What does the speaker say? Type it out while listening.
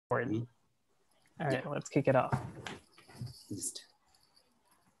All right, let's kick it off.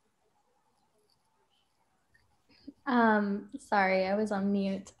 Sorry, I was on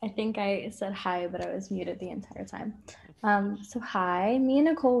mute. I think I said hi, but I was muted the entire time. So hi, me and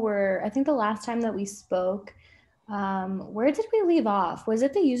Nicole were, I think the last time that we spoke, where did we leave off? Was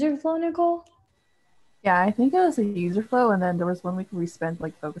it the user flow, Nicole? Yeah, I think it was a user flow, and then there was 1 week we spent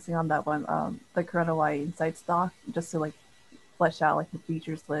like focusing on that one, the CoronaWhy insights doc, just to like flesh out like the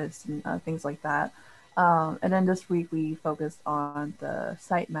features list and things like that. And then this week we focused on the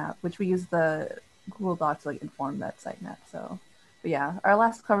sitemap, which we use the Google Doc to like inform that sitemap. So, but yeah, our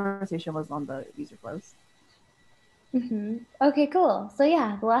last conversation was on the user flows. Okay, cool. So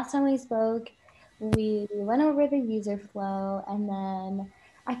yeah, the last time we spoke, we went over the user flow, and then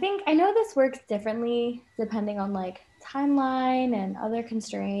I know this works differently depending on like timeline and other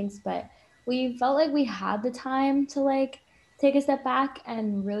constraints, but we felt like we had the time to like take a step back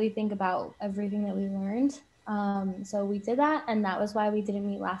and really think about everything that we learned. So we did that, and that was why we didn't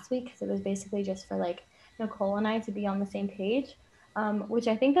meet last week, because it was basically just for like Nicole and I to be on the same page, which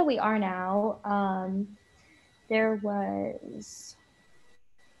I think that we are now. There was,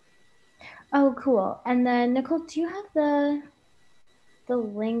 oh cool. And then Nicole, do you have the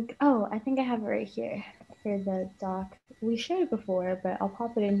link? Oh, I think I have it right here for the doc. We shared it before, but I'll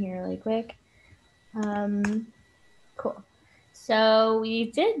pop it in here really quick. Cool. So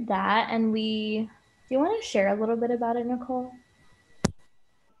we did that, and do you want to share a little bit about it, Nicole?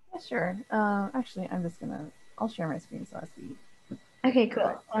 Yeah, sure. Actually, I'll share my screen so I see. Okay,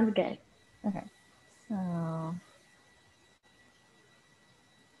 cool. Sounds good. Okay, so.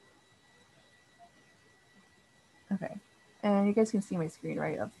 Okay, and you guys can see my screen,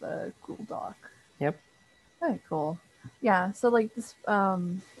 right, of the Google Doc. Yep. Okay, cool. Yeah, so like this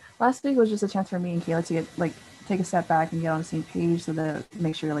last week was just a chance for me and Kayla to get like take a step back and get on the same page so that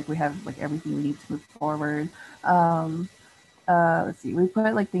make sure like we have like everything we need to move forward. Let's see, we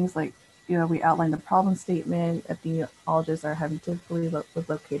put like things like, we outlined the problem statement. Epidemiologists are having difficulty with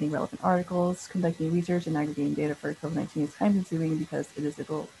locating relevant articles. Conducting research and aggregating data for COVID-19 is time consuming because it is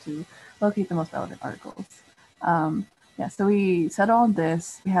difficult to locate the most relevant articles. Yeah, so we settled on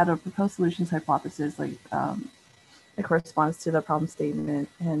this. We had a proposed solutions hypothesis, like it corresponds to the problem statement,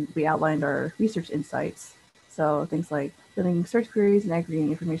 and we outlined our research insights. So things like building search queries and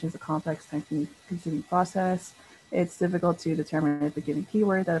aggregating information is a complex, time-consuming process. It's difficult to determine if a given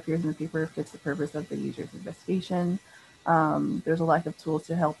keyword that appears in the paper fits the purpose of the user's investigation. There's a lack of tools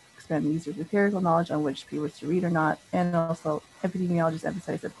to help expand the user's empirical knowledge on which papers to read or not, and also epidemiologists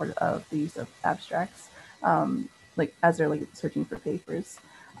emphasize the importance of the use of abstracts, like as they're like searching for papers.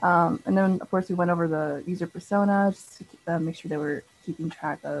 And then, of course, we went over the user persona just to make sure they were keeping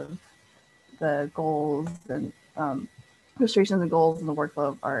track of the goals and restrictions and goals in the workflow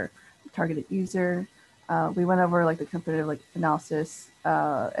of our targeted user. We went over like the competitive like analysis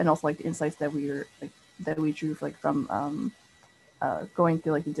and also like the insights that we drew like from going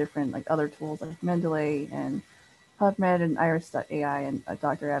through like the different like other tools like Mendeley and PubMed and Iris.ai and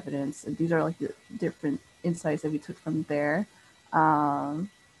Doctor Evidence. And these are like the different insights that we took from there.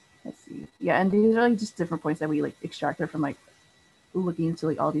 Let's see. Yeah, and these are like just different points that we like extracted from like looking into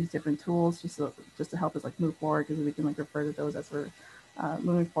like all these different tools just to help us like move forward, because we can like refer to those as we're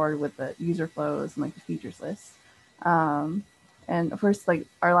moving forward with the user flows and like the features list. And of course, like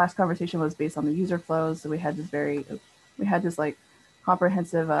our last conversation was based on the user flows, so we had this like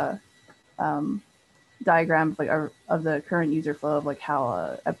comprehensive diagram of, like of the current user flow of like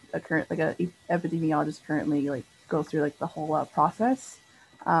how a current like a epidemiologist currently like goes through like the whole process.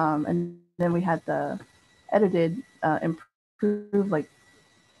 And then we had the edited, improved like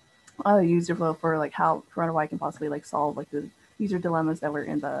user flow for like how CoronaWhy can possibly like solve like the user dilemmas that were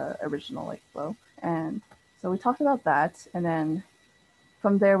in the original like flow. And so we talked about that, and then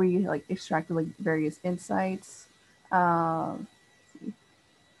from there we like extracted like various insights. Yeah,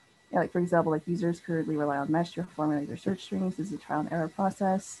 like for example, like users currently rely on mesh to formulate their search strings. This is a trial and error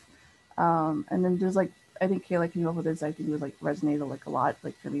process. And then there's like, I think Kayla came up with this, I think it would like resonate like a lot,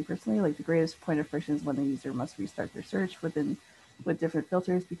 like for me personally, like the greatest point of friction is when the user must restart their search with different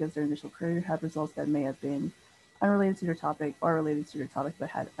filters because their initial query had results that may have been unrelated to their topic or related to their topic but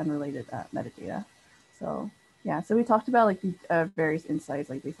had unrelated metadata. So yeah, so we talked about like the various insights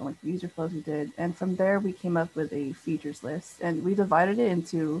like based on like the user flows we did, and from there we came up with a features list, and we divided it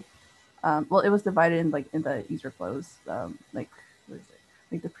into well, it was divided in like in the user flows, like what is it?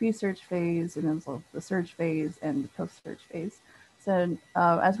 Like the pre-search phase, and then also the search phase and the post-search phase. So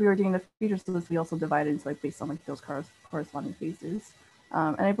as we were doing the features list, we also divided into like based on like those corresponding phases.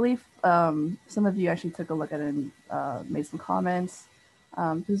 And I believe some of you actually took a look at it and made some comments.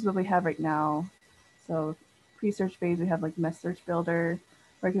 This is what we have right now. So pre-search phase, we have like Mess Search Builder,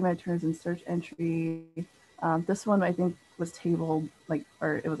 recommended terms and search entry. This one I think was tabled like,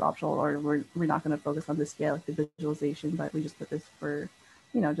 or it was optional, or we're not going to focus on this yet, like the visualization, but we just put this for,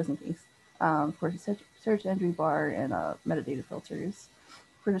 just in case. For search entry bar and metadata filters.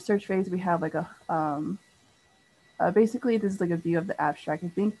 For the search phase, we have like basically this is like a view of the abstract. I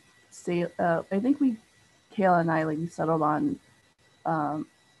think Kayla and I like we settled on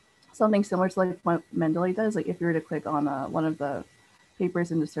something similar to like what Mendeley does. Like if you were to click on one of the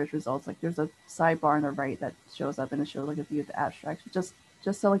papers in the search results, like there's a sidebar on the right that shows up and it shows like a view of the abstract. Just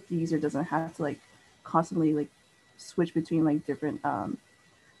so like the user doesn't have to like constantly like switch between like different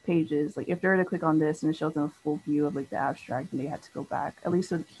pages. Like if they were to click on this and it shows them a full view of like the abstract and they had to go back. At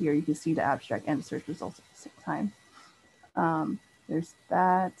least with here you can see the abstract and the search results at the same time. There's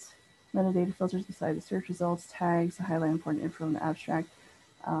that. Metadata filters beside the search results, tags to highlight important info in the abstract.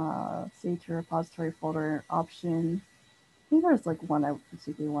 Save to repository folder option. I think there's like one I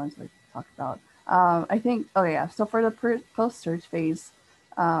particularly wanted to like talk about. I think, oh yeah, so for the post-search phase,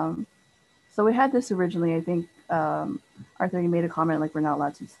 so we had this originally, I think Arthur, you made a comment like we're not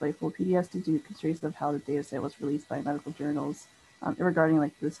allowed to display full PDFs due to constraints of how the data set was released by medical journals regarding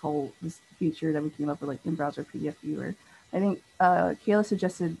like this feature that we came up with like in-browser PDF viewer. I think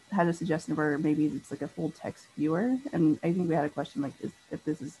Kayla had a suggestion where maybe it's like a full text viewer, and I think we had a question like if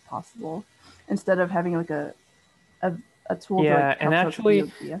this is possible instead of having like a tool. Yeah, to, like, and actually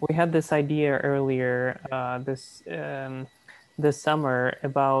we had this idea earlier this summer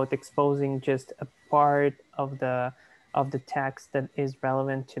about exposing just a part of the text that is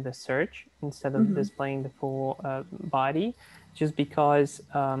relevant to the search instead of displaying the full body, just because.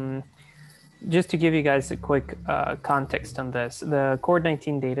 Just to give you guys a quick context on this, the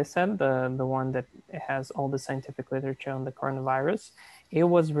COVID-19 dataset, the one that has all the scientific literature on the coronavirus, it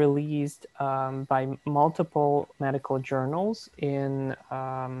was released by multiple medical journals in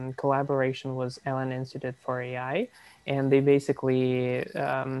collaboration with Allen Institute for AI, and they basically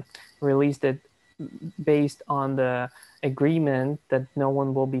released it based on the agreement that no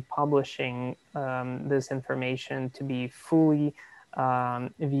one will be publishing this information to be fully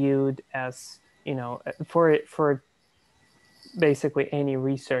viewed as, for basically any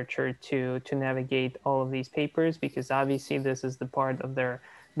researcher to navigate all of these papers, because obviously this is the part of their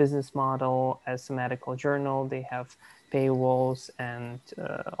business model as a medical journal. They have paywalls and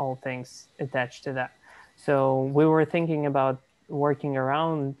all things attached to that. So we were thinking about working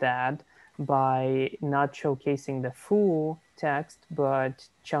around that by not showcasing the full text, but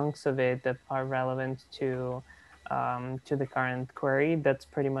chunks of it that are relevant to the current query. That's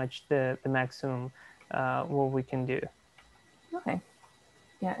pretty much the maximum what we can do. Okay.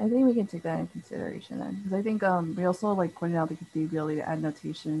 Yeah, I think we can take that in consideration then, because I think we also like pointed out the ability to add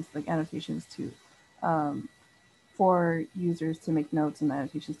annotations to for users to make notes and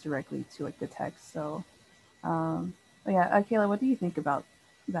annotations directly to like the text. So, but yeah, Kayla, what do you think about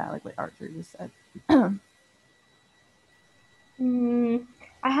that? Like what Arthur just said.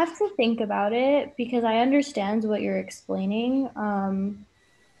 I have to think about it because I understand what you're explaining,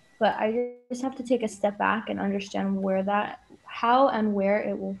 but I just have to take a step back and understand how and where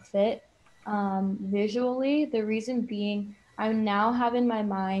it will fit visually. The reason being, I now have in my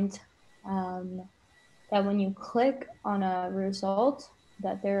mind that when you click on a result,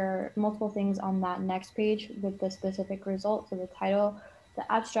 that there are multiple things on that next page with the specific result. So the title,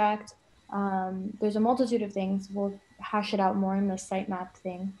 the abstract, there's a multitude of things. We'll hash it out more in the sitemap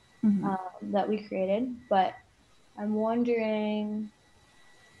thing that we created. But I'm wondering,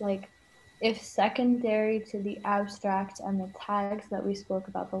 like, if secondary to the abstract and the tags that we spoke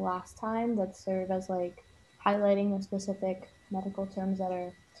about the last time that serve as like highlighting the specific medical terms that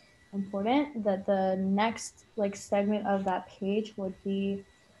are important, that the next like segment of that page would be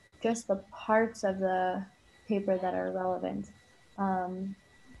just the parts of the paper that are relevant.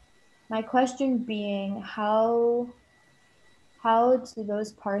 My question being, how do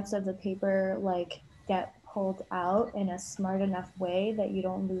those parts of the paper like get pulled out in a smart enough way that you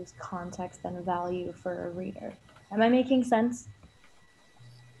don't lose context and value for a reader? Am I making sense?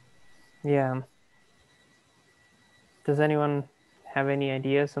 Yeah. Does anyone have any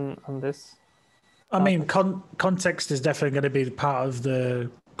ideas on this? I mean, context is definitely going to be part of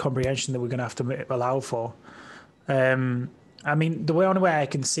the comprehension that we're going to have to allow for. I mean, the only way I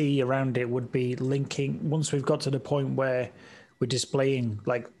can see around it would be linking, once we've got to the point where we're displaying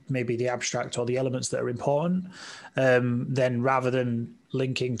like maybe the abstract or the elements that are important, then rather than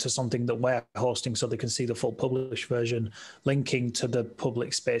linking to something that we're hosting so they can see the full published version, linking to the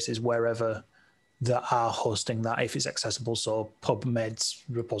public spaces wherever that are hosting that if it's accessible. So PubMed's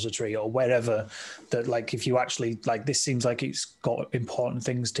repository or wherever that, like, if you actually like, this seems like it's got important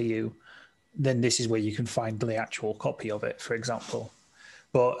things to you, then this is where you can find the actual copy of it, for example.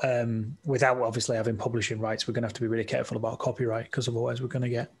 But without obviously having publishing rights, we're going to have to be really careful about copyright, because otherwise we're going to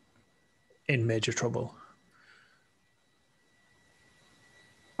get in major trouble.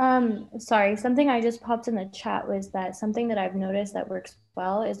 Sorry, something I just popped in the chat was that something that I've noticed that works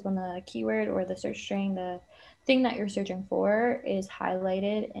well is when the keyword or the search string, the thing that you're searching for, is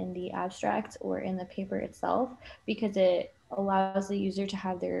highlighted in the abstract or in the paper itself, because it allows the user to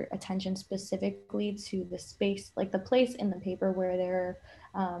have their attention specifically to the space, like the place in the paper where their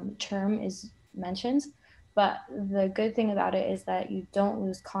term is mentioned. But the good thing about it is that you don't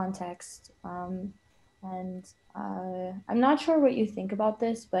lose context. And I'm not sure what you think about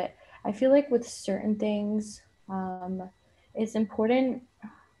this, but I feel like with certain things, it's important.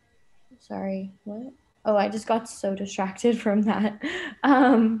 Sorry, what? Oh, I just got so distracted from that,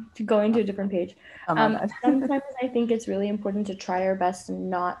 going to a different page. Oh, my bad. Sometimes I think it's really important to try our best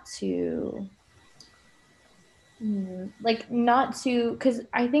not to, because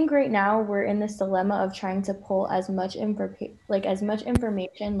I think right now we're in this dilemma of trying to pull as much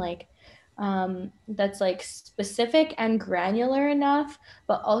information, that's like specific and granular enough,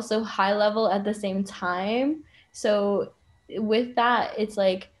 but also high level at the same time. So with that, it's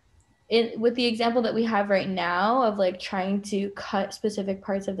like, with the example that we have right now of like trying to cut specific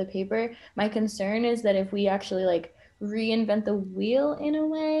parts of the paper, my concern is that if we actually like reinvent the wheel in a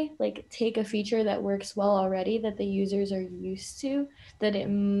way, like take a feature that works well already that the users are used to, that it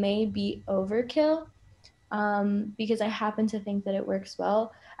may be overkill. Because I happen to think that it works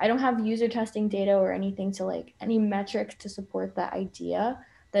well. I don't have user testing data or anything to like any metrics to support that idea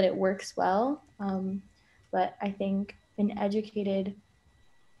that it works well. But I think an educated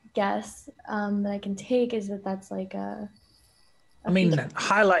guess that I can take is that that's like a I mean, feature.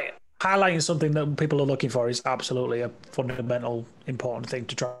 highlighting something that people are looking for is absolutely a fundamental, important thing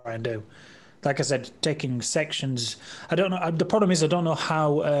to try and do. Like I said, taking sections. I don't know. The problem is I don't know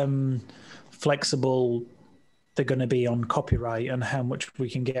how flexible they're going to be on copyright and how much we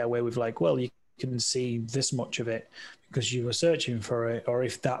can get away with. Like, well, you can see this much of it because you were searching for it, or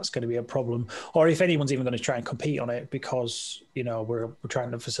if that's going to be a problem, or if anyone's even going to try and compete on it because we're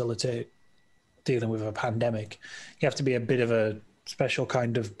trying to facilitate dealing with a pandemic. You have to be a bit of a special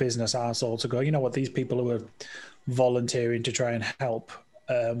kind of business arsehole to go, you know what, these people who are volunteering to try and help,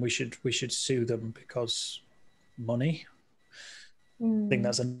 we should sue them because money. I think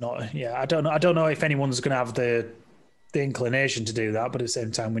that's I don't know if anyone's going to have the inclination to do that, but at the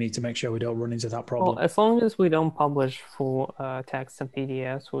same time, we need to make sure we don't run into that problem. Well, as long as we don't publish full text and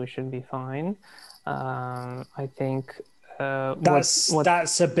PDFs, we should be fine. I think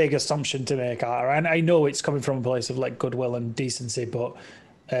that's a big assumption to make, Ara. And I know it's coming from a place of like goodwill and decency, but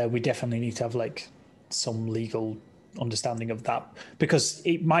we definitely need to have like some legal understanding of that, because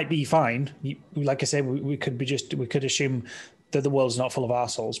it might be fine. Like I say, we could assume that the world's not full of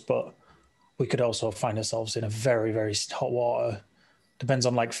assholes, but we could also find ourselves in a very, very hot water. Depends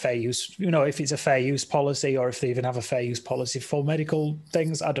on like fair use, if it's a fair use policy or if they even have a fair use policy for medical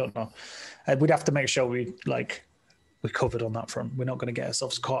things. I don't know. We'd have to make sure we're covered on that front. We're not going to get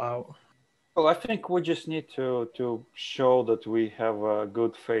ourselves caught out. Well, I think we just need to show that we have a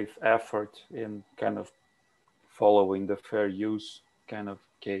good faith effort in kind of following the fair use kind of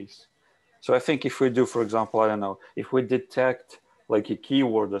case. So I think if we do, for example, I don't know, if we detect like a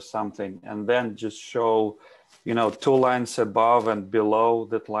keyword or something and then just show, 2 lines above and below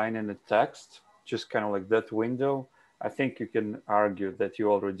that line in the text, just kind of like that window, I think you can argue that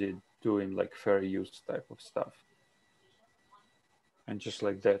you're already doing like fair use type of stuff. And just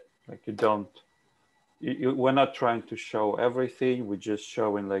like that, like we're not trying to show everything. We're just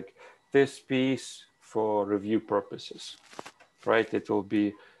showing like this piece for review purposes, right? It will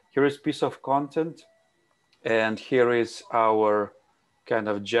be, here is piece of content, and here is our kind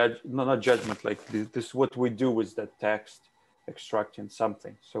of not judgment, like this is what we do with that text, extracting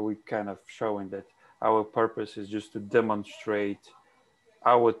something. So we kind of showing that our purpose is just to demonstrate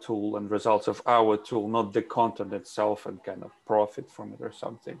our tool and results of our tool, not the content itself, and kind of profit from it or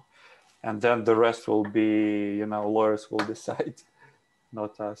something. And then the rest will be, lawyers will decide,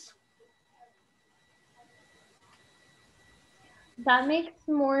 not us. That makes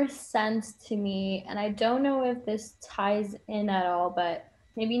more sense to me. And I don't know if this ties in at all, but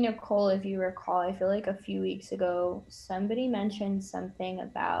maybe Nicole, if you recall, I feel like a few weeks ago, somebody mentioned something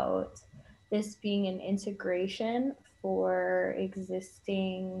about this being an integration for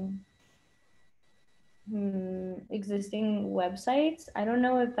existing existing websites. I don't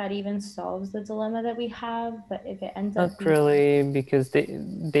know if that even solves the dilemma that we have, but if it ends up Not being really, because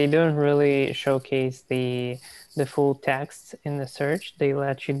they don't really showcase the full text in the search. They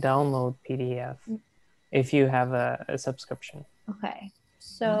let you download PDF if you have a subscription. okay.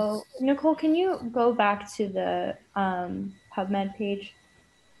 So Nicole, can you go back to the PubMed page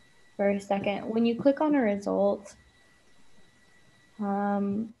for a second? When you click on a result,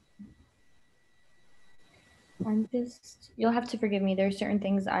 you'll have to forgive me. There's certain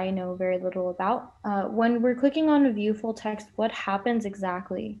things I know very little about. When we're clicking on a view full text, what happens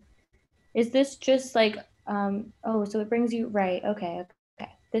exactly? Is this just like, oh, so it brings you, right, okay.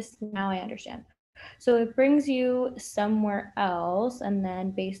 This, now I understand. So it brings you somewhere else, and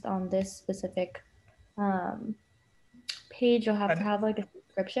then based on this specific page, you'll have to have like a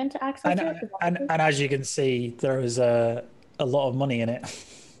subscription to access it. And as you can see, there is a lot of money in it.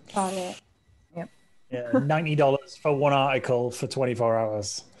 Got it. Yep. Yeah, $90 for one article for 24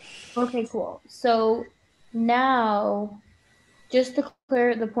 hours. Okay, cool. So now, just the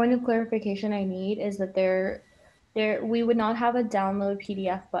point of clarification I need is that we would not have a download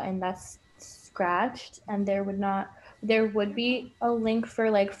PDF button that's scratched, and there would be a link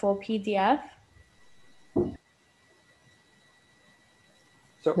for like full PDF.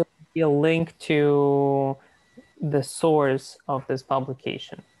 So There'll be a link to the source of this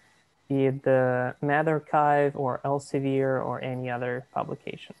publication, be it the medRxiv or Elsevier or any other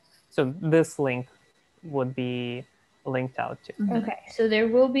publication. So this link would be linked out to. Okay, so there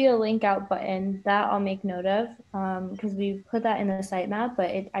will be a link out button that I'll make note of because we put that in the sitemap,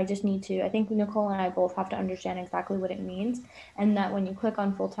 but I just need to, I think Nicole and I both have to understand exactly what it means, and that when you click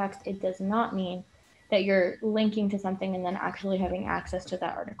on full text, it does not mean that you're linking to something and then actually having access to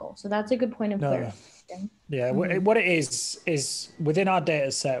that article. So that's a good point of clarification. Yeah, what it is within our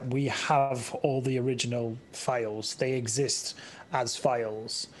data set, we have all the original files. They exist as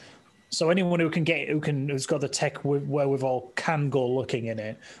files. So anyone who's got the tech wherewithal can go looking in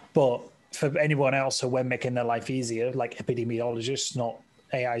it. But for anyone else who we're making their life easier, like epidemiologists, not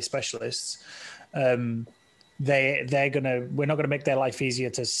AI specialists, we're not gonna make their life easier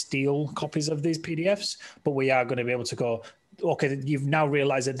to steal copies of these PDFs, but we are going to be able to go, okay, you've now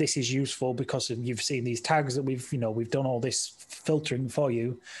realized that this is useful because you've seen these tags that we've done all this filtering for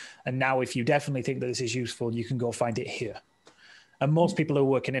you, and now if you definitely think that this is useful, you can go find it here. And most people who are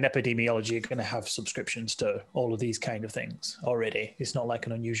working in epidemiology are going to have subscriptions to all of these kind of things already. It's not like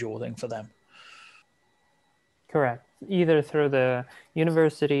an unusual thing for them. Correct. Either through the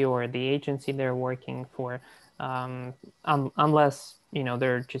university or the agency they're working for, unless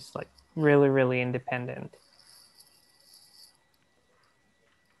they're just like really, really independent.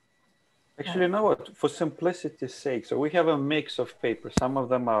 actually, you know what? For simplicity's sake, so we have a mix of papers. Some of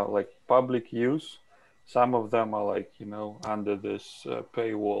them are like public use. Some of them are like, under this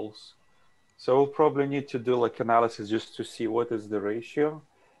paywalls. So we'll probably need to do like analysis just to see what is the ratio.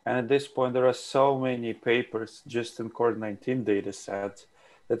 And at this point, there are so many papers just in COVID-19 data set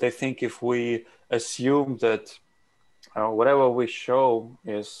that I think if we assume that whatever we show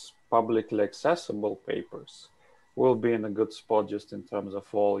is publicly accessible papers, we'll be in a good spot just in terms of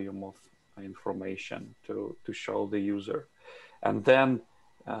volume of information to show the user. And then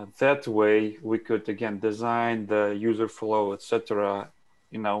that way we could again design the user flow, etc.,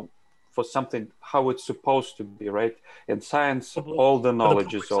 for something how it's supposed to be, right? In science, all the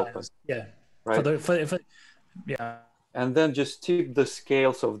knowledge is open. Yeah. Right. Yeah. And then just tip the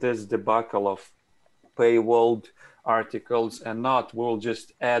scales of this debacle of paywalled articles and not, we'll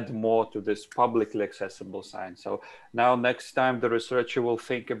just add more to this publicly accessible science. So now next time the researcher will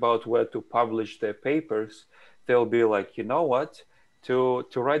think about where to publish their papers, they'll be like, you know what, to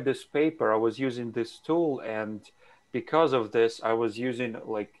write this paper, I was using this tool, and because of this, I was using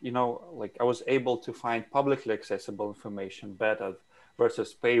I was able to find publicly accessible information better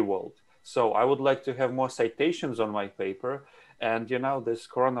versus paywalled. So I would like to have more citations on my paper, and this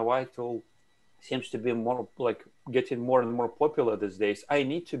CoronaWhy tool seems to be more like getting more and more popular these days. I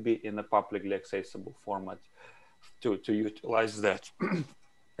need to be in a publicly accessible format to utilize that,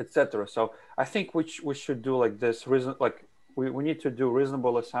 etc. So I think we should do like this we need to do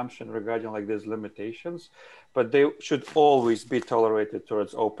reasonable assumption regarding like these limitations, but they should always be tolerated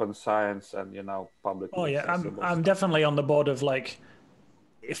towards open science and publicly accessible. I'm definitely on the board of like,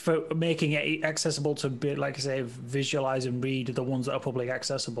 for making it accessible to be, like I say, visualize and read the ones that are public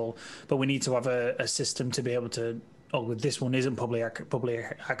accessible, but we need to have a system to be able to oh, this one isn't publicly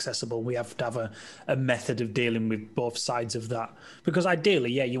accessible. We have to have a method of dealing with both sides of that. Because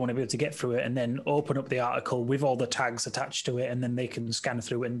ideally, yeah, you want to be able to get through it and then open up the article with all the tags attached to it, and then they can scan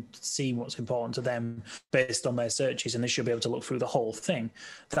through it and see what's important to them based on their searches, and they should be able to look through the whole thing.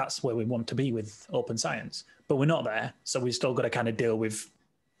 That's where we want to be with open science. But we're not there, so we've still got to kind of deal with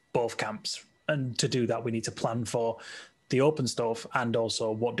both camps. And to do that, we need to plan for the open stuff, and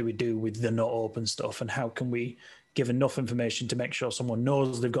also what do we do with the not open stuff, and how can we give enough information to make sure someone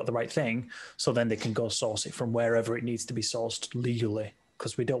knows they've got the right thing, so then they can go source it from wherever it needs to be sourced legally,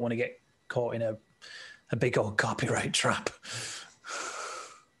 because we don't want to get caught in a big old copyright trap.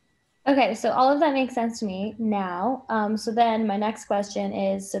 Okay, so all of that makes sense to me now. So then my next question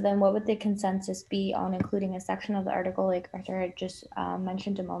is, so then what would the consensus be on including a section of the article, like Arthur had just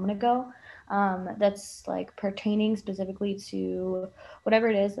mentioned a moment ago, that's like pertaining specifically to whatever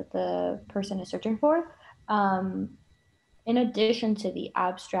it is that the person is searching for, in addition to the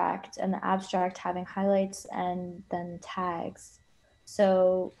abstract, and the abstract having highlights and then tags.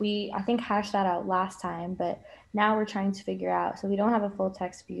 So we, I think, hashed that out last time, but now we're trying to figure out, so we don't have a full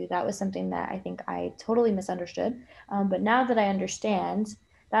text view. That was something that I think I totally misunderstood. But now that I understand,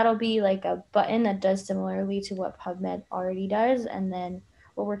 that'll be like a button that does similarly to what PubMed already does. And then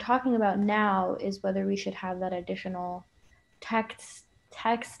what we're talking about now is whether we should have that additional text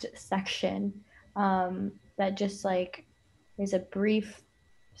section that just like is a brief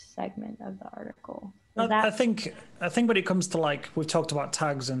segment of the article. I think when it comes to, like, we've talked about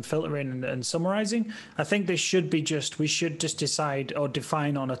tags and filtering and summarizing, I think we should just decide or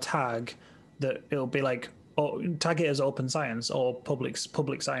define on a tag that it'll be like, or tag it as open science or public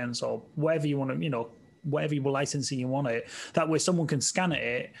science or whatever you want to, whatever licensing you want it. That way someone can scan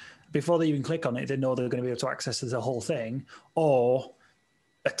it before they even click on it. They know they're going to be able to access the whole thing, or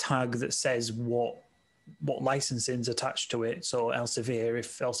a tag that says what licensing's attached to it. So Elsevier,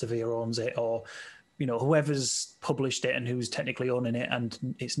 if Elsevier owns it, or whoever's published it and who's technically owning it,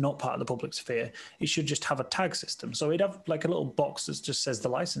 and it's not part of the public sphere, it should just have a tag system. So it'd have like a little box that just says the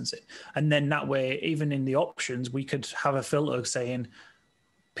license it. And then that way, even in the options, we could have a filter saying,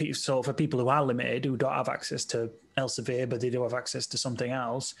 so for people who are limited, who don't have access to Elsevier, but they do have access to something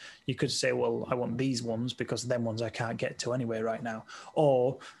else, you could say, well, I want these ones because them ones I can't get to anyway right now.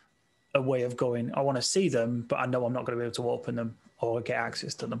 Or a way of going, I want to see them, but I know I'm not going to be able to open them or get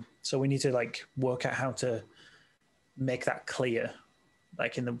access to them. So we need to like work out how to make that clear,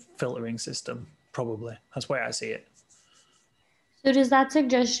 like in the filtering system, probably. That's the way I see it. So does that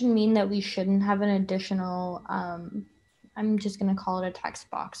suggestion mean that we shouldn't have an additional, I'm just going to call it a text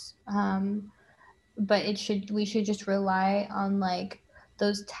box, but we should just rely on like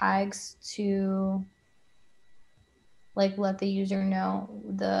those tags to like let the user know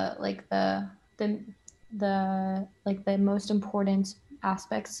the most important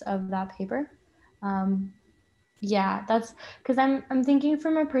aspects of that paper. Yeah, that's because I'm thinking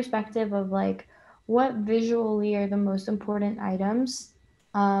from a perspective of like what visually are the most important items,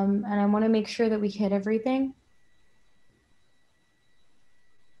 and I want to make sure that we hit everything.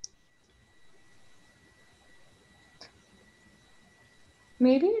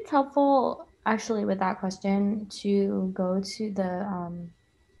 Maybe it's helpful actually with that question to go to the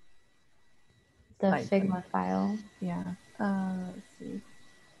Figma file. Yeah. Let's see.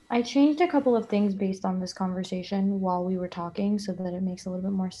 I changed a couple of things based on this conversation while we were talking so that it makes a little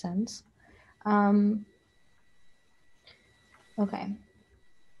bit more sense. Okay.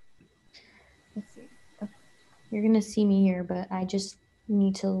 Let's see. Okay. You're going to see me here, but I just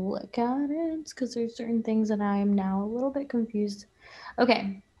need to look at it because there's certain things that I am now a little bit confused.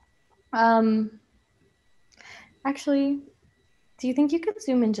 Okay. Actually, do you think you could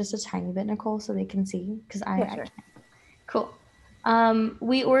zoom in just a tiny bit, Nicole, so they can see? Because I can't. Cool.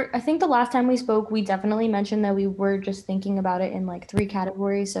 I think the last time we spoke, we definitely mentioned that we were just thinking about it in like 3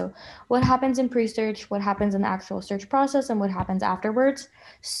 categories. So what happens in pre-search, what happens in the actual search process, and what happens afterwards.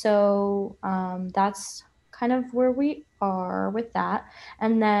 So that's kind of where we are with that.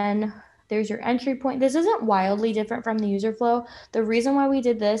 And then there's your entry point. This isn't wildly different from the user flow. The reason why we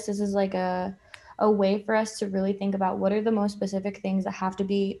did this is like a way for us to really think about what are the most specific things that have to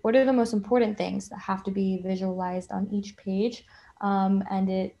be, what are the most important things that have to be visualized on each page. And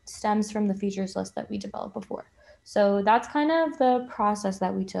it stems from the features list that we developed before. So that's kind of the process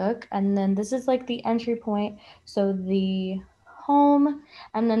that we took. And then this is like the entry point. So the home,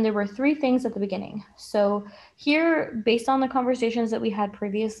 and then there were 3 things at the beginning. So here, based on the conversations that we had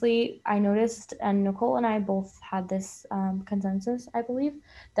previously, I noticed, and Nicole and I both had this consensus, I believe,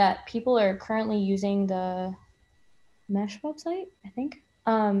 that people are currently using the Mesh website, I think.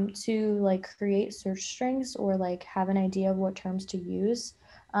 to like create search strings or like have an idea of what terms to use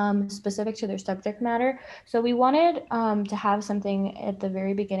specific to their subject matter. So we wanted to have something at the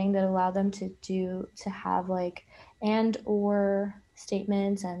very beginning that allowed them to have like and or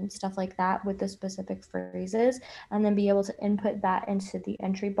statements and stuff like that with the specific phrases, and then be able to input that into the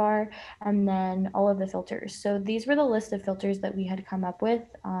entry bar and then all of the filters. So these were the list of filters that we had come up with.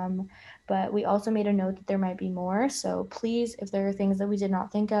 But we also made a note that there might be more. So please, if there are things that we did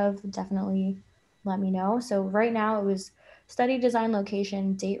not think of, definitely let me know. So right now it was study, design,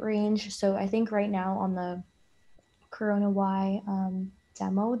 location, date range. So I think right now on the CoronaWhy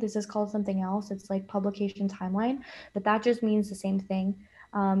demo, this is called something else. It's like publication timeline, but that just means the same thing.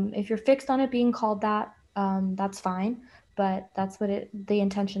 If you're fixed on it being called that, that's fine. But that's what the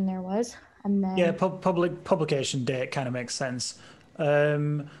intention there was. And then Yeah, publication date kind of makes sense.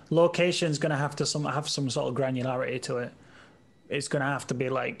 Location's going to have to have some sort of granularity to it. It's going to have to be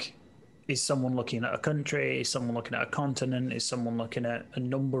like, is someone looking at a country? Is someone looking at a continent? Is someone looking at a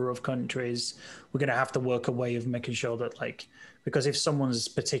number of countries? We're going to have to work a way of making sure that, like, because if someone's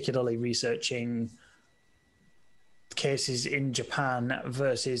particularly researching cases in Japan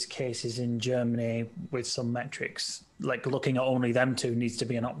versus cases in Germany with some metrics, like looking at only them two needs to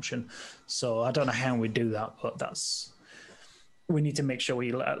be an option. So I don't know how we do that, but we need to make sure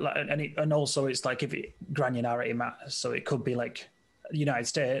and also it's like if granularity matters. So it could be like United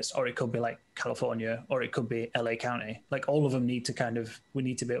States, or it could be like California, or it could be LA County. Like all of them need to we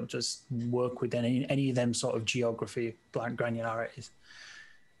need to be able to just work with any of them sort of geography granularities.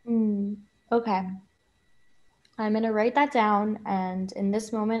 Okay. I'm going to write that down, and in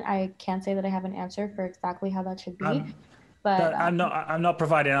this moment, I can't say that I have an answer for exactly how that should be. But I'm not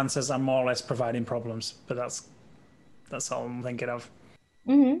providing answers. I'm more or less providing problems. But that's all I'm thinking of.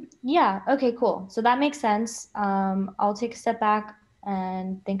 Yeah. Okay. Cool. So that makes sense. I'll take a step back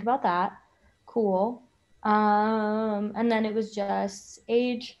and think about that. Cool. And then it was just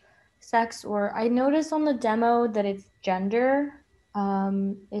age, sex, or I noticed on the demo that it's gender.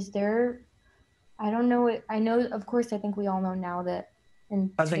 Is there? I don't know. I know, of course, I think we all know now that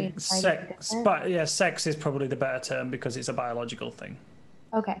in I think sex, but yeah, sex is probably the better term because it's a biological thing.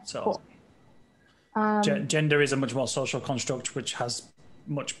 Okay, so cool. Gender is a much more social construct, which has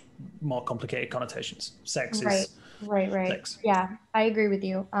much more complicated connotations. Sex is right. sex. Yeah, I agree with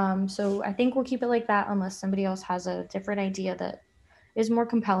you. So I think we'll keep it like that unless somebody else has a different idea that is more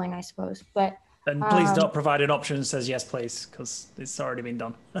compelling, I suppose. But and please don't provide an option that says yes, please, because it's already been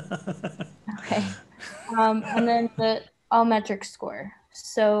done. Okay. And then the all-metric score.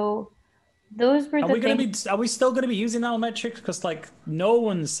 So those were the things. Are we still going to be using all-metrics? Because like no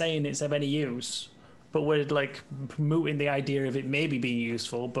one's saying it's of any use, but we're like promoting the idea of it maybe being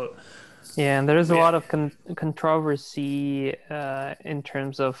useful. But yeah, and there's a lot of controversy in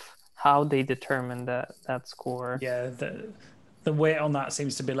terms of how they determine that score. Yeah, the weight on that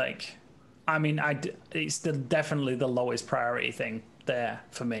seems to be like, I mean, it's definitely the lowest priority thing there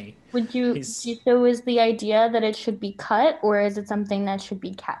for me. So is the idea that it should be cut, or is it something that should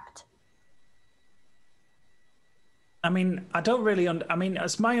be kept? I mean, I don't really.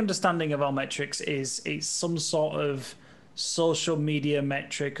 As my understanding of all metrics is, it's some sort of social media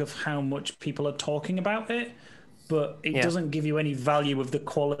metric of how much people are talking about it, but it doesn't give you any value of the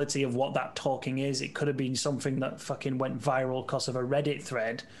quality of what that talking is. It could have been something that fucking went viral because of a Reddit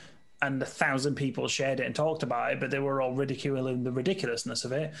thread, and 1,000 people shared it and talked about it, but they were all ridiculing the ridiculousness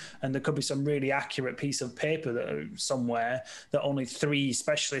of it. And there could be some really accurate piece of paper that somewhere that only 3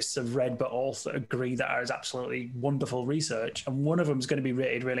 specialists have read, but all agree that is absolutely wonderful research. And one of them is going to be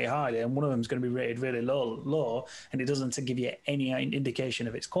rated really high, and one of them is going to be rated really low, and it doesn't give you any indication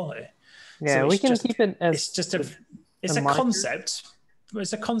of its quality. Yeah, so we can keep it as it's a concept.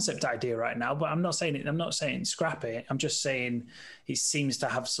 It's a concept idea right now, but I'm not saying scrap it. I'm just saying it seems to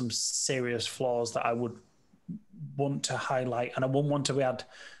have some serious flaws that I would want to highlight, and I wouldn't want to add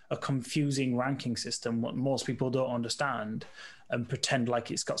a confusing ranking system what most people don't understand and pretend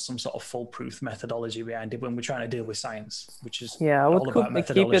like it's got some sort of foolproof methodology behind it when we're trying to deal with science, which is all about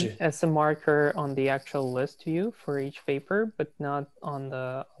methodology. Keep it as a marker on the actual list view for each paper, but not on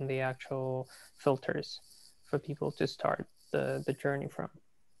the actual filters for people to start the journey from.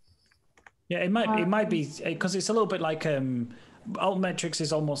 Yeah, it might be because it's a little bit like altmetrics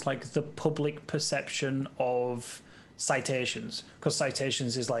is almost like the public perception of citations, because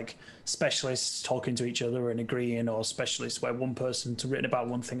citations is like specialists talking to each other and agreeing, or specialists where one person's written about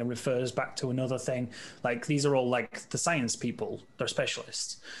one thing and refers back to another thing. Like these are all like the science people, they're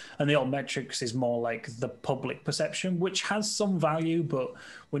specialists, and the altmetrics is more like the public perception, which has some value, but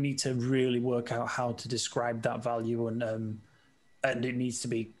we need to really work out how to describe that value and and it needs to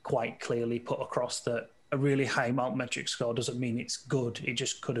be quite clearly put across that a really high altmetric score doesn't mean it's good. It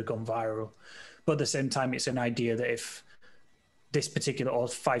just could have gone viral. But at the same time, it's an idea that if this particular or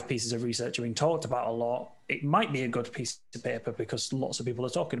 5 pieces of research are being talked about a lot, it might be a good piece of paper because lots of people are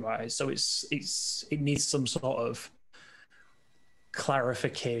talking about it. So it needs some sort of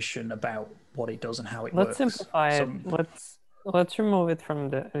clarification about what it does and how it Let's works. simplify it. Let's remove it from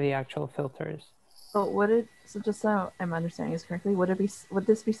the actual filters. So just so I'm understanding this correctly, would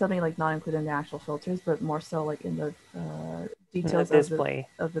this be something like not included in the actual filters, but more so like in the details display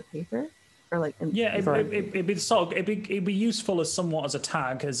of the paper, or like it'd be useful as somewhat as a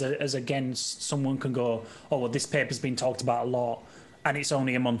tag, as again someone can go, oh well, this paper's been talked about a lot, and it's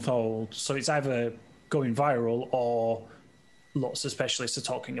only a month old, so it's either going viral or lots of specialists are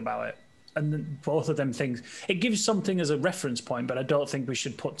talking about it. And both of them things, it gives something as a reference point, but I don't think we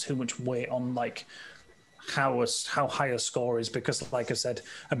should put too much weight on like how high a score is, because like I said,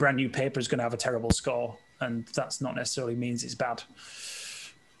 a brand new paper is going to have a terrible score, and that's not necessarily means it's bad.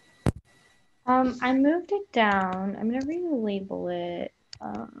 I moved it down. I'm gonna relabel it.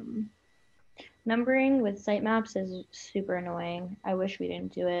 Numbering with sitemaps is super annoying. I wish we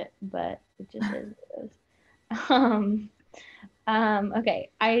didn't do it, but it just is what it is. Okay,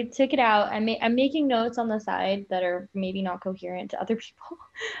 I took it out. I'm making notes on the side that are maybe not coherent to other people,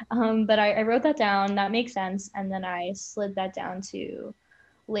 but I wrote that down. That makes sense, and then I slid that down to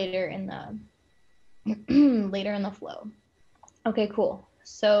later in the flow. Okay, cool.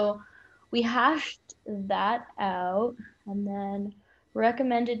 So we hashed that out, and then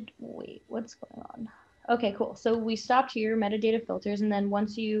recommended. Wait, what's going on? Okay, cool. So we stopped here, metadata filters, and then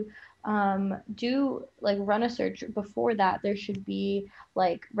once you do like run a search, before that there should be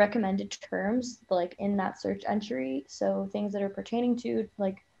like recommended terms like in that search entry, so things that are pertaining to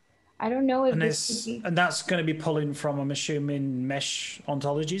like, I don't know if and that's going to be pulling from, I'm assuming, mesh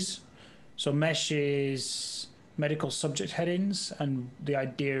ontologies. So mesh is medical subject headings, and the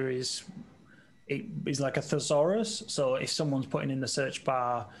idea is it is like a thesaurus. So if someone's putting in the search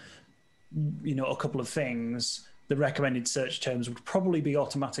bar, a couple of things, the recommended search terms would probably be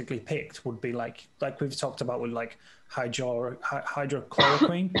automatically picked, would be like we've talked about with like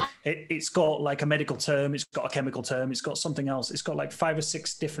hydrochloroquine. It's got like a medical term, it's got a chemical term, it's got something else, it's got like 5 or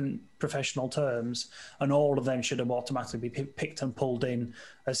 6 different professional terms, and all of them should have automatically be picked and pulled in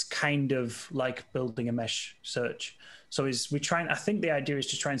as kind of like building a mesh search. So I think the idea is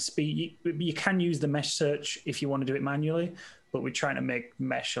to try and speed. You can use the mesh search if you want to do it manually, but we're trying to make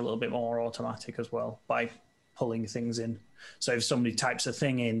mesh a little bit more automatic as well by pulling things in. So if somebody types a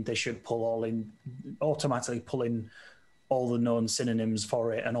thing in, they should automatically pull in all the known synonyms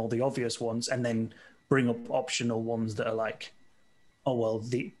for it and all the obvious ones, and then bring up optional ones that are like, oh well,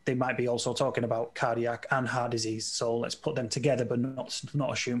 they might be also talking about cardiac and heart disease, so let's put them together, but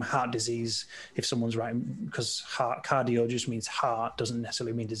not assume heart disease if someone's writing, because cardio just means heart, doesn't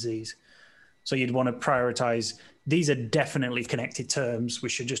necessarily mean disease. So you'd want to prioritize, these are definitely connected terms, we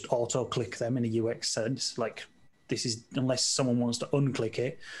should just auto-click them in a UX sense, like this is, unless someone wants to unclick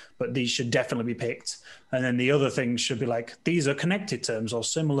it, but these should definitely be picked. And then the other things should be like, these are connected terms or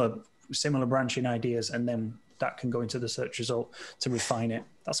similar branching ideas, and then that can go into the search result to refine it.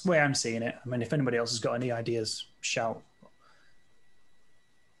 That's the way I'm seeing it. I mean, if anybody else has got any ideas, shout.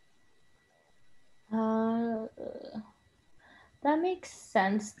 That makes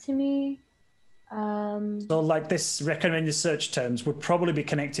sense to me. So like this recommended search terms would probably be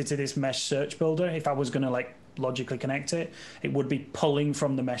connected to this mesh search builder. If I was going to like logically connect it, it would be pulling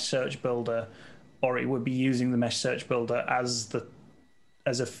from the mesh search builder, or it would be using the mesh search builder as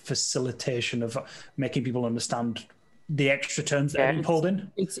a facilitation of making people understand the extra terms that have been pulled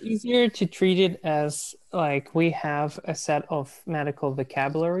in. It's easier to treat it as like we have a set of medical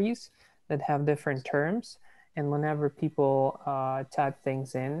vocabularies that have different terms. And whenever people type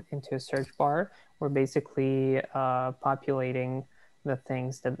things into a search bar, we're basically populating the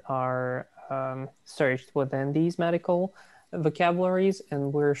things that are searched within these medical vocabularies,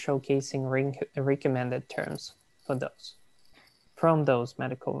 and we're showcasing recommended terms for those from those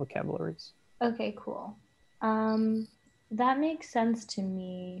medical vocabularies. Okay, cool. That makes sense to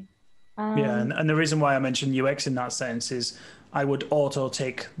me. And the reason why I mentioned UX in that sense is I would auto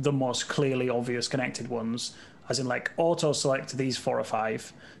take the most clearly obvious connected ones, as in like auto select these 4 or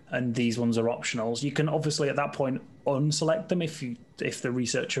 5, and these ones are optionals. You can obviously at that point unselect them if the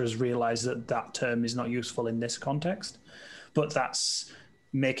researcher has realized that term is not useful in this context. But that's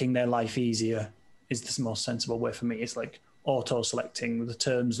making their life easier is the most sensible way for me. It's like auto selecting the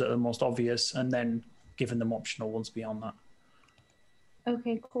terms that are most obvious and then giving them optional ones beyond that.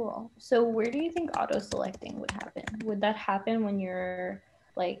 Okay, cool. So where do you think auto-selecting would happen? Would that happen when you're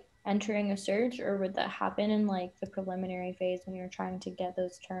like entering a search, or would that happen in like the preliminary phase when you're trying to get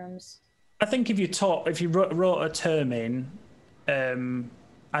those terms? I think if you wrote a term in,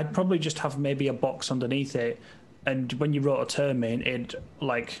 I'd probably just have maybe a box underneath it, and when you wrote a term in, it'd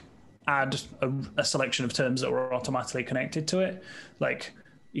like add a selection of terms that were automatically connected to it. Like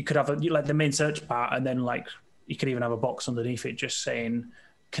you could have like the main search part, and then like you could even have a box underneath it just saying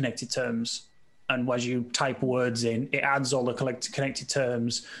connected terms. And as you type words in, it adds all the connected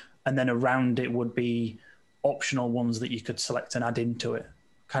terms, and then around it would be optional ones that you could select and add into it,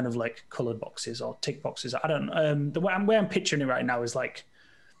 kind of like colored boxes or tick boxes. I don't. The way I'm picturing it right now is like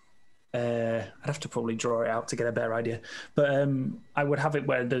I'd have to probably draw it out to get a better idea, but I would have it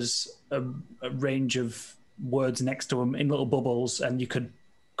where there's a range of words next to them in little bubbles, and you could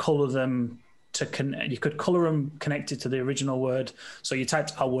color them you could color them connected to the original word. So you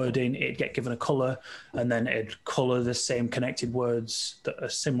typed our word in, it'd get given a color, and then it'd color the same connected words that are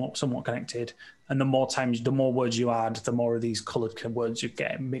somewhat connected. And the more words you add, the more of these colored words you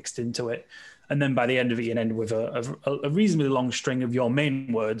get mixed into it. And then by the end of it, you end with a reasonably long string of your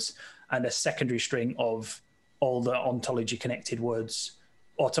main words and a secondary string of all the ontology connected words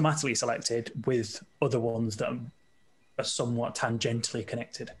automatically selected with other ones that are somewhat tangentially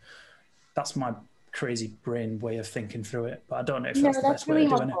connected. That's my crazy brain way of thinking through it, but I don't know if that's the best way of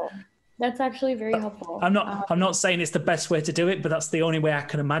doing it. That's actually very helpful. I'm not saying it's the best way to do it, but that's the only way I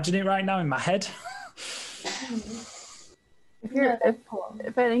can imagine it right now in my head.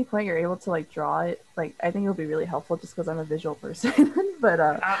 If at any point you're able to like draw it, like I think it'll be really helpful just because I'm a visual person. But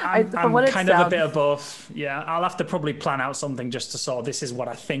I'm kind of a bit of both. Yeah, I'll have to probably plan out something just to sort. This is what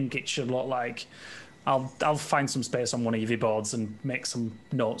I think it should look like. I'll find some space on one of your boards and make some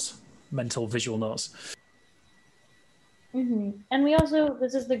notes, mental visual notes. And we also,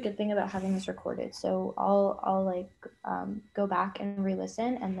 this is the good thing about having this recorded. So I'll like go back and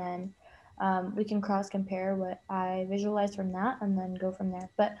re-listen, and then we can cross compare what I visualized from that and then go from there.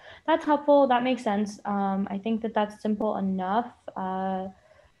 But that's helpful. That makes sense. I think that that's simple enough.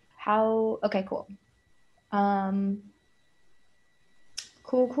 Okay, cool.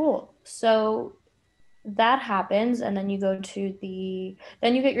 Cool. So that happens, and then you go to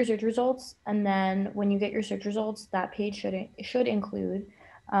then you get your search results, and then when you get your search results, that page should include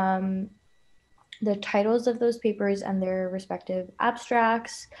the titles of those papers and their respective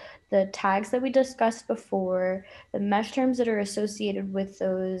abstracts, the tags that we discussed before, the mesh terms that are associated with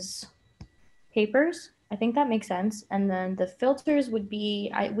those papers. I think that makes sense. And then the filters would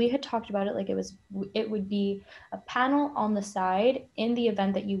be, we had talked about it like it would be a panel on the side in the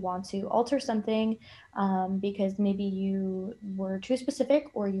event that you want to alter something because maybe you were too specific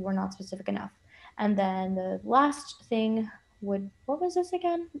or you were not specific enough. And then the last thing what was this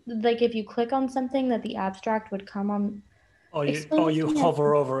again? Like if you click on something that the abstract would come on. Or you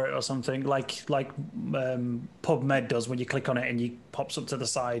hover over it or something like PubMed does when you click on it and it pops up to the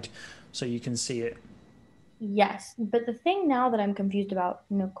side so you can see it. Yes, but the thing now that I'm confused about,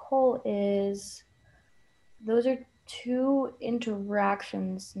 Nicole, is those are two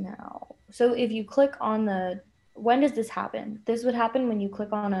interactions now. So if you click on when does this happen? This would happen when you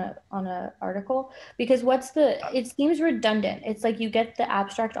click on a article, because it seems redundant. It's like you get the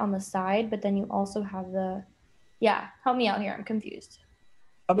abstract on the side, but then you also have help me out here. I'm confused.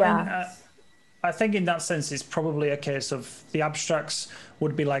 I think in that sense, it's probably a case of the abstracts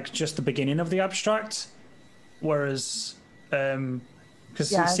would be like just the beginning of the abstract. Whereas,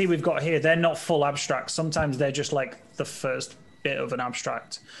 because you see we've got here, they're not full abstracts. Sometimes they're just like the first bit of an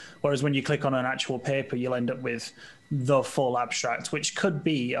abstract. Whereas when you click on an actual paper, you'll end up with the full abstract, which could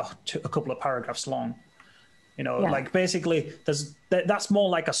be a couple of paragraphs long. Like basically that's more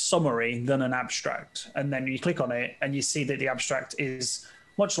like a summary than an abstract. And then you click on it and you see that the abstract is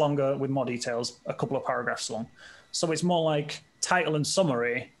much longer with more details, a couple of paragraphs long. So it's more like title and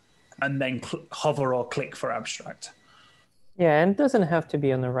summary, and then hover or click for abstract. Yeah, and it doesn't have to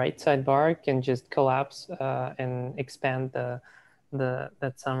be on the right sidebar. It can just collapse and expand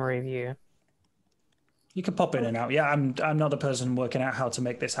that summary view. You can pop in and out. Yeah, I'm not the person working out how to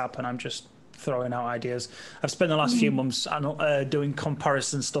make this happen. I'm just throwing out ideas. I've spent the last few months doing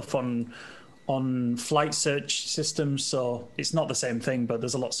comparison stuff on flight search systems, so it's not the same thing, but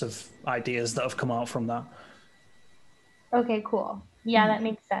there's lots of ideas that have come out from that. Okay, cool. Yeah, that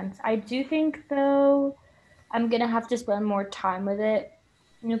makes sense. I do think, though, I'm going to have to spend more time with it,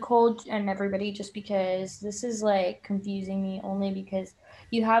 Nicole and everybody, just because this is like confusing me, only because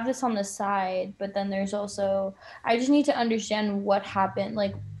you have this on the side, but then there's also, I just need to understand what happened,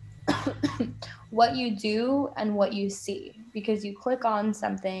 like what you do and what you see. because you click on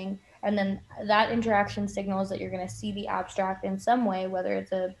something and then that interaction signals that you're going to see the abstract in some way, whether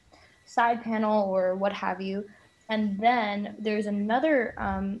it's a side panel or what have you. And then there's another,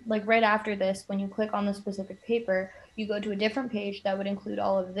 like right after this, when you click on the specific paper, you go to a different page that would include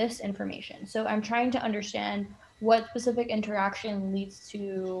all of this information. So I'm trying to understand what specific interaction leads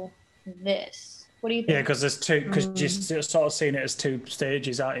to this. What do you think? Yeah, because there's two, because you're sort of seeing it as two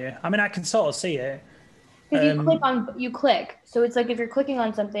stages, aren't you? I mean, I can sort of see it. Because you click. So it's like if you're clicking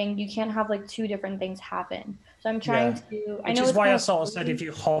on something, you can't have like two different things happen. So I'm trying to. Which is why I sort of said if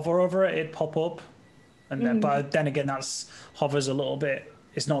you hover over it, it'd pop up. And then, but then again, hovers a little bit.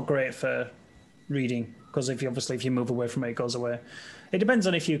 It's not great for reading because if you move away from it, it goes away. It depends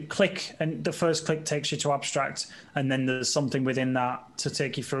on if you click and the first click takes you to abstract, and then there's something within that to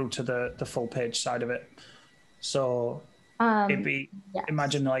take you through to the full page side of it. So it'd be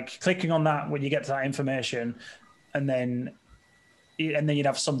imagine like clicking on that when you get to that information, and then you'd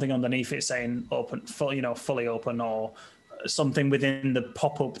have something underneath it saying open, fully open, or something within the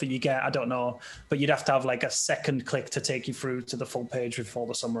pop-up that you get. I don't know, but you'd have to have like a second click to take you through to the full page with all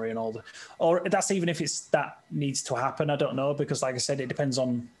the summary and all the, or that's even if that needs to happen. I don't know, because like I said, it depends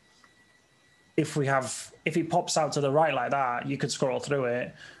on if it pops out to the right like that, you could scroll through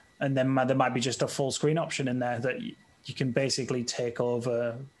it, and then there might be just a full screen option in there that you can basically take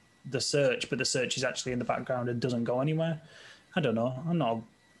over the search, but the search is actually in the background and doesn't go anywhere. I don't know.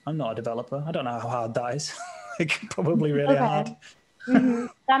 I'm not a developer. I don't know how hard that is. It's probably really hard.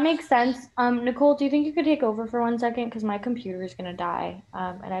 That makes sense. Nicole, do you think you could take over for 1 second? Because my computer is gonna die,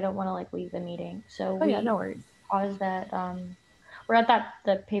 and I don't want to like leave the meeting. So no worries. Pause that. We're at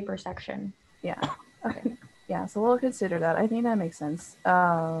the paper section. Yeah. Okay. Yeah. So we'll consider that. I think that makes sense.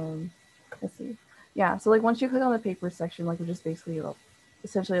 Let's see. Yeah. So like once you click on the paper section, like we're just basically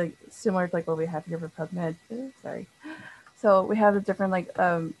essentially like similar to like what we have here for PubMed. Sorry. So we have the different like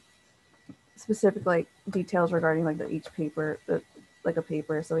specific like details regarding like each paper, like a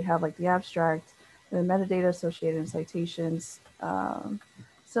paper. So we have like the abstract, and the metadata associated and citations,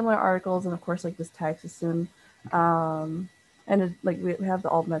 similar articles, and of course like this text is soon. And like we have the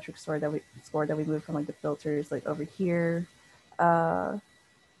altmetric score that we moved from like the filters like over here, the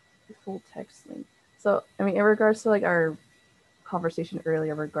full text link. So I mean, in regards to like our conversation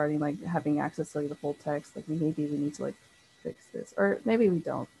earlier regarding like having access to like the full text, like maybe we need to like fix this, or maybe we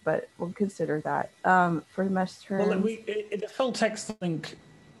don't, but we'll consider that. For mesh terms, well, the full text link,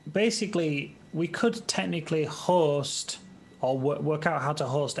 basically we could technically host or work out how to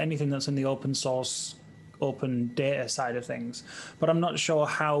host anything that's in the open source open data side of things, but I'm not sure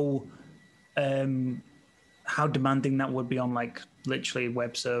how demanding that would be on like literally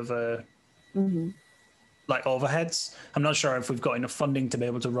web server like overheads. I'm not sure if we've got enough funding to be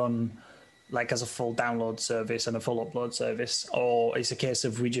able to run like as a full download service and a full upload service, or it's a case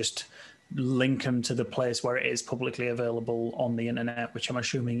of we just link them to the place where it is publicly available on the internet, which I'm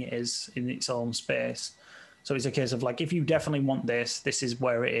assuming it is in its own space. So it's a case of like, if you definitely want this is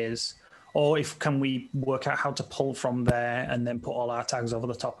where it is. Or can we work out how to pull from there and then put all our tags over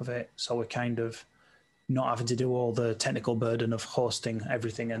the top of it, so we're kind of not having to do all the technical burden of hosting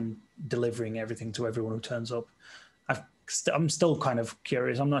everything and delivering everything to everyone who turns up. I'm still kind of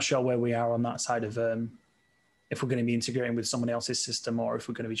curious. I'm not sure where we are on that side of if we're going to be integrating with someone else's system or if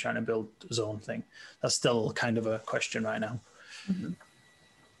we're going to be trying to build a zone thing. That's still kind of a question right now.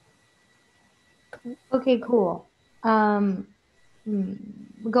 Okay, cool. Go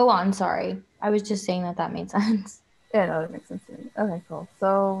on. Sorry, I was just saying that made sense. Yeah, no, that makes sense to me. Okay, cool.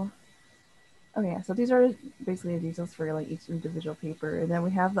 So, so these are basically the details for like each individual paper, and then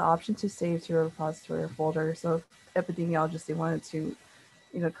we have the option to save to a repository or folder. So, if epidemiologists they wanted to,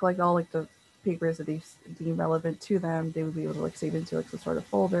 collect all like the papers that they deem relevant to them, they would be able to like save into like some sort of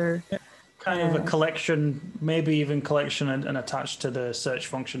folder. Yeah, kind of a collection, maybe even collection and attached to the search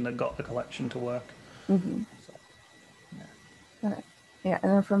function that got the collection to work. So, okay. Yeah,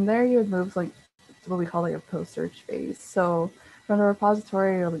 and then from there you would move like to what we call like a post-search phase. So from the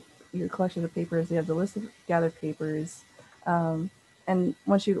repository or like your collection of papers, you have the list of gathered papers, and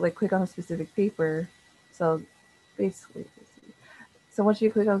once you like click on a specific paper, so basically. So once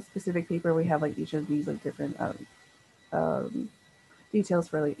you click on a specific paper, we have like each of these like different details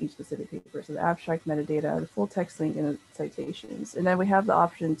for like each specific paper. So the abstract, metadata, the full text link, and the citations. And then we have the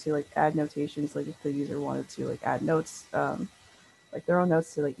option to like add notations, like if the user wanted to like add notes, like their own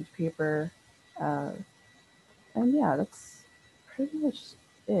notes to like each paper. And yeah, that's pretty much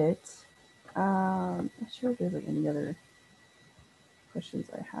it. Not sure if there's like any other questions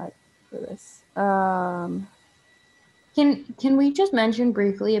I had for this. Can we just mention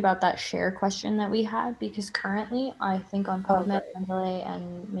briefly about that share question that we had? Because currently, I think on PubMed, Mendeley,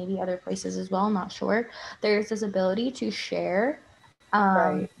 and maybe other places as well, I'm not sure, there's this ability to share.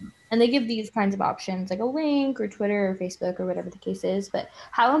 Right. And they give these kinds of options like a link or Twitter or Facebook or whatever the case is. But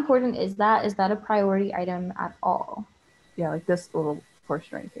how important is that? Is that a priority item at all? Yeah, like this little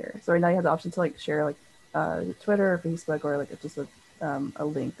portion right here. So right now you have the option to like share like Twitter or Facebook or like just a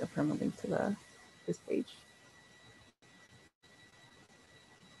link, a permanent link to this page.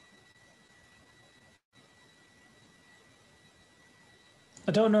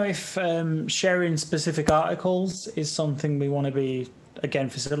 I don't know if sharing specific articles is something we want to be, again,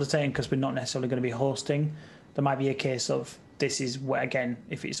 facilitating because we're not necessarily going to be hosting. There might be a case of this is where, again,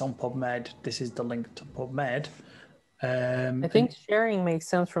 if it's on PubMed, this is the link to PubMed. I think sharing makes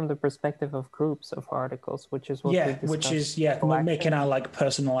sense from the perspective of groups of articles, which is what we discussed. We're making our like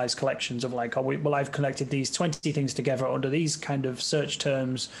personalized collections of like, well, I've collected these 20 things together under these kind of search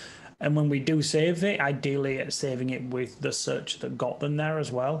terms. And when we do save it, ideally it's saving it with the search that got them there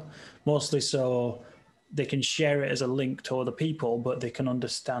as well. Mostly so they can share it as a link to other people, but they can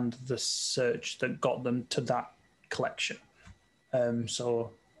understand the search that got them to that collection.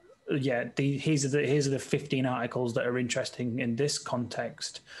 So yeah, here's the 15 articles that are interesting in this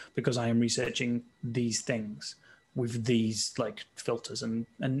context because I am researching these things with these like filters, and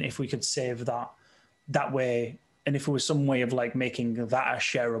if we could save that way, and if there was some way of like making that a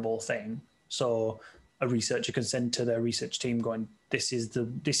shareable thing, so a researcher can send to their research team going, this is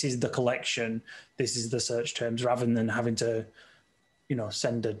the collection, this is the search terms, rather than having to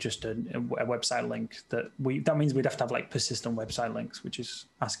send just a website link that means we'd have to have like persistent website links, which is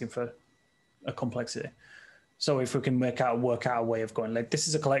asking for a complexity. So if we can work out a way of going like, this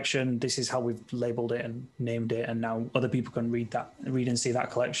is a collection, this is how we've labeled it and named it, and now other people can read and see that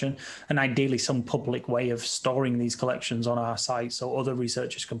collection, and ideally some public way of storing these collections on our site so other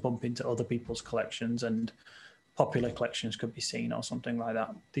researchers can bump into other people's collections and popular collections could be seen or something like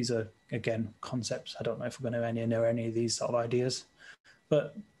that. These are, again, concepts. I don't know if we're going to know any of these sort of ideas,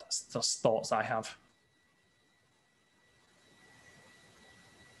 but that's thoughts I have.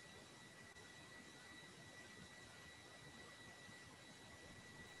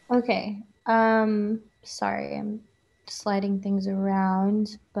 Okay. Sorry, I'm sliding things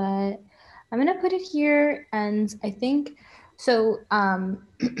around, but I'm gonna put it here, and I think so.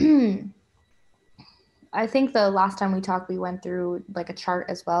 I think the last time we talked, we went through like a chart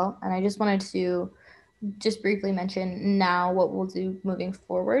as well, and I just wanted to just briefly mention now what we'll do moving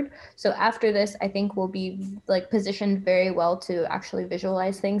forward. So after this, I think we'll be like positioned very well to actually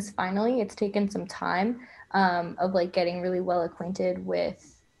visualize things. Finally, it's taken some time of like getting really well acquainted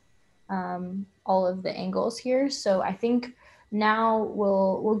with all of the angles here. So I think now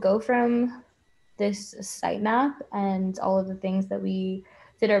we'll go from this sitemap and all of the things that we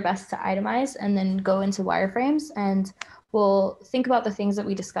did our best to itemize, and then go into wireframes, and we'll think about the things that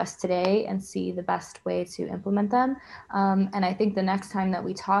we discussed today and see the best way to implement them. And I think the next time that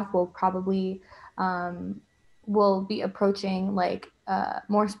we talk, we'll probably we'll be approaching like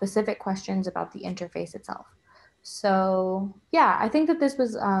more specific questions about the interface itself. So yeah, I think that this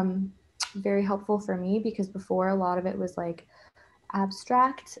was very helpful for me because before a lot of it was like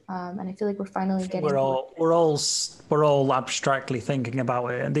abstract, and I feel like we're finally getting. We're all abstractly thinking about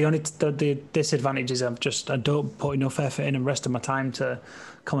it, and the disadvantage is I don't put enough effort in and rest of my time to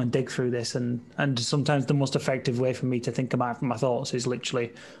come and dig through this, and sometimes the most effective way for me to think about my thoughts is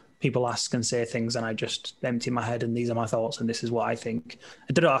literally people ask and say things, and I just empty my head, and these are my thoughts, and this is what I think.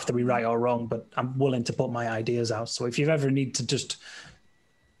 It don't have to be right or wrong, but I'm willing to put my ideas out. So if you ever need to just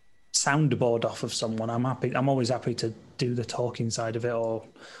soundboard off of someone, I'm always happy to do the talking side of it, or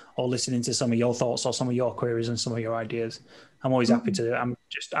listening to some of your thoughts or some of your queries and some of your ideas. I'm always happy to do it.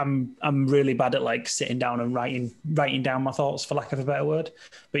 I'm really bad at like sitting down and writing down my thoughts, for lack of a better word.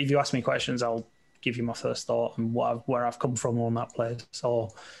 But if you ask me questions, I'll give you my first thought and where I've come from on that place,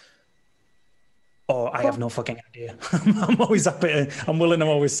 or I have no fucking idea. I'm always happy. I'm willing to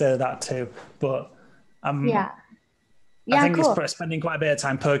always say that too. But I think it's spending quite a bit of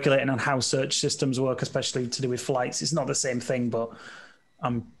time percolating on how search systems work, especially to do with flights. It's not the same thing, but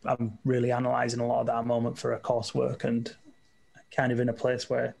I'm really analysing a lot of that at the moment for a coursework, and kind of in a place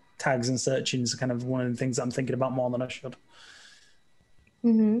where tags and searching is kind of one of the things I'm thinking about more than I should.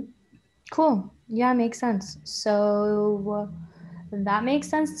 Cool. Yeah, makes sense. So that makes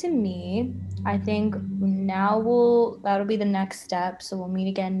sense to me. I think now that'll be the next step. So we'll meet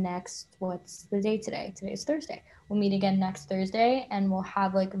again what's the date today? Today's Thursday. We'll meet again next Thursday, and we'll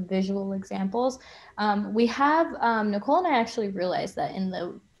have like visual examples. We have, Nicole and I actually realized that in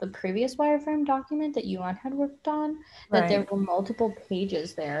the the previous wireframe document that Yuan had worked on, that there were multiple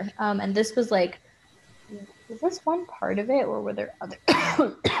pages there. And this was like, was this one part of it, or were there other,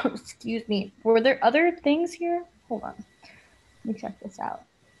 excuse me, were there other things here? Hold on, let me check this out.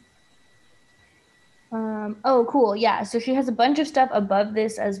 Oh, cool. Yeah. So she has a bunch of stuff above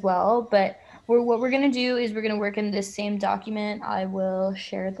this as well, but what we're going to do is we're going to work in this same document. I will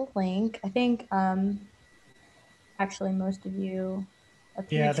share the link. I think, actually most of you.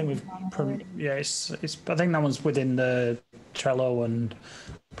 Yeah, I think we've, it's, I think that one's within the Trello and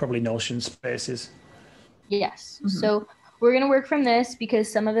probably Notion spaces. Yes. So we're going to work from this because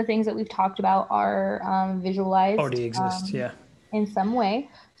some of the things that we've talked about are visualized. Already exist, yeah. In some way.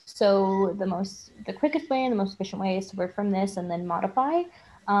 So the quickest way and the most efficient way is to work from this and then modify,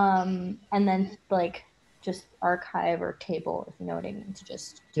 and then like just archive or table, if you know what I mean, to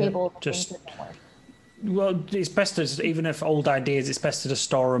just table things that don't work. Well, it's best to, even if old ideas, it's best to just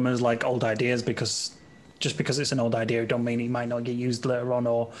store them as like old ideas, because just because it's an old idea, it don't mean it might not get used later on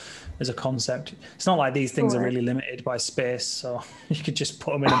or as a concept. It's not like these things are really limited by space, so you could just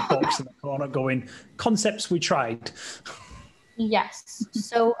put them in a box in the corner going, concepts we tried. Yes.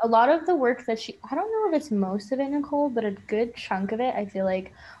 So a lot of the work that I don't know if it's most of it, Nicole, but a good chunk of it, I feel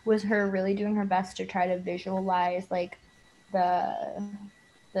like, was her really doing her best to try to visualize like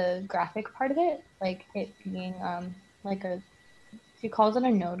the graphic part of it, like it being like she calls it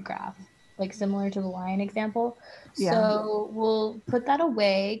a node graph, like similar to the line example. Yeah. So we'll put that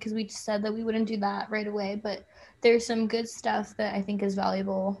away because we said that we wouldn't do that right away, but there's some good stuff that I think is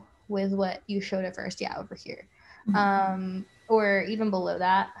valuable with what you showed at first. Yeah, over here. Or even below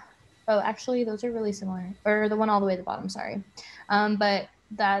that. Oh, actually, those are really similar. Or the one all the way at the bottom, sorry. But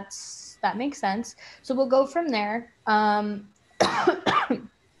that makes sense. So we'll go from there.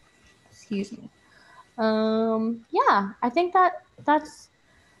 Excuse me. Yeah, I think that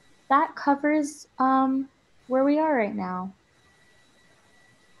covers where we are right now.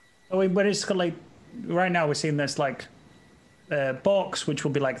 But it's like, right now we're seeing this like box, which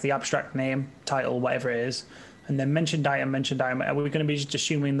will be like the abstract name, title, whatever it is. And then mentioned item. Are we going to be just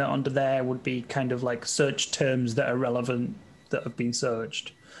assuming that under there would be kind of like search terms that are relevant that have been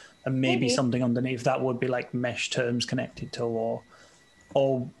searched? And maybe something underneath that would be like mesh terms connected to,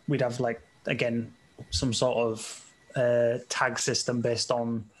 or we'd have like, again, some sort of tag system based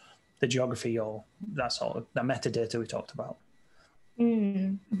on the geography or that sort of that metadata we talked about.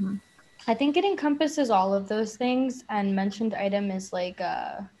 I think it encompasses all of those things, and mentioned item is like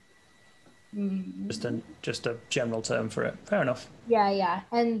just a general term for it. Fair enough. Yeah,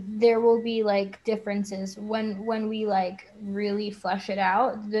 and there will be like differences when we like really flesh it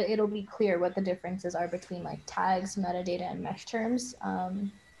out. It'll be clear what the differences are between like tags, metadata, and mesh terms. I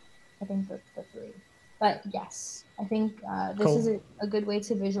think that's the three. But yes, I think this is a good way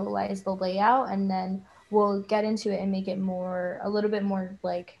to visualize the layout, and then we'll get into it and make it a little bit more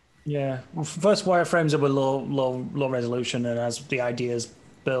like. Yeah, first wireframes are with low resolution, and as the ideas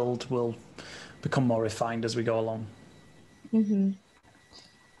build, will become more refined as we go along.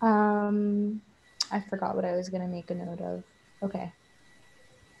 I forgot what I was gonna make a note of. Okay.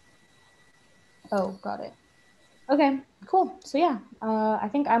 Oh, got it. Okay, cool. So yeah, I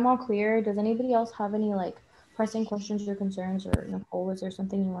think I'm all clear. Does anybody else have any like pressing questions or concerns? Or Nicole, was there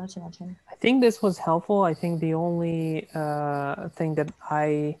something you wanted to mention? I think this was helpful. I think the only thing that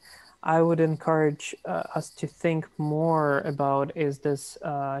I would encourage us to think more about is this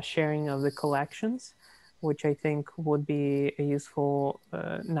sharing of the collections, which I think would be a useful,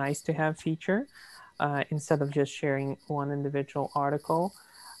 nice to have feature instead of just sharing one individual article.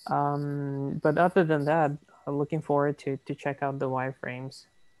 But other than that, I'm looking forward to check out the wireframes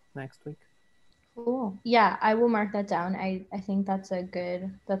next week. Cool. Yeah, I will mark that down. I think that's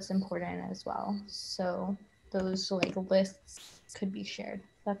important as well. So those like lists could be shared.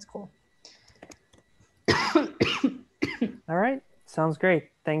 That's cool. All right. Sounds great.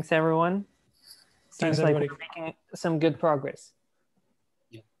 Thanks, everyone. Thanks, everybody. Like we're making some good progress.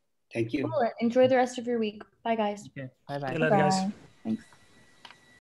 Yeah. Thank you. Cool. Enjoy the rest of your week. Bye, guys. Yeah. Bye-bye. See you later, guys. Thanks.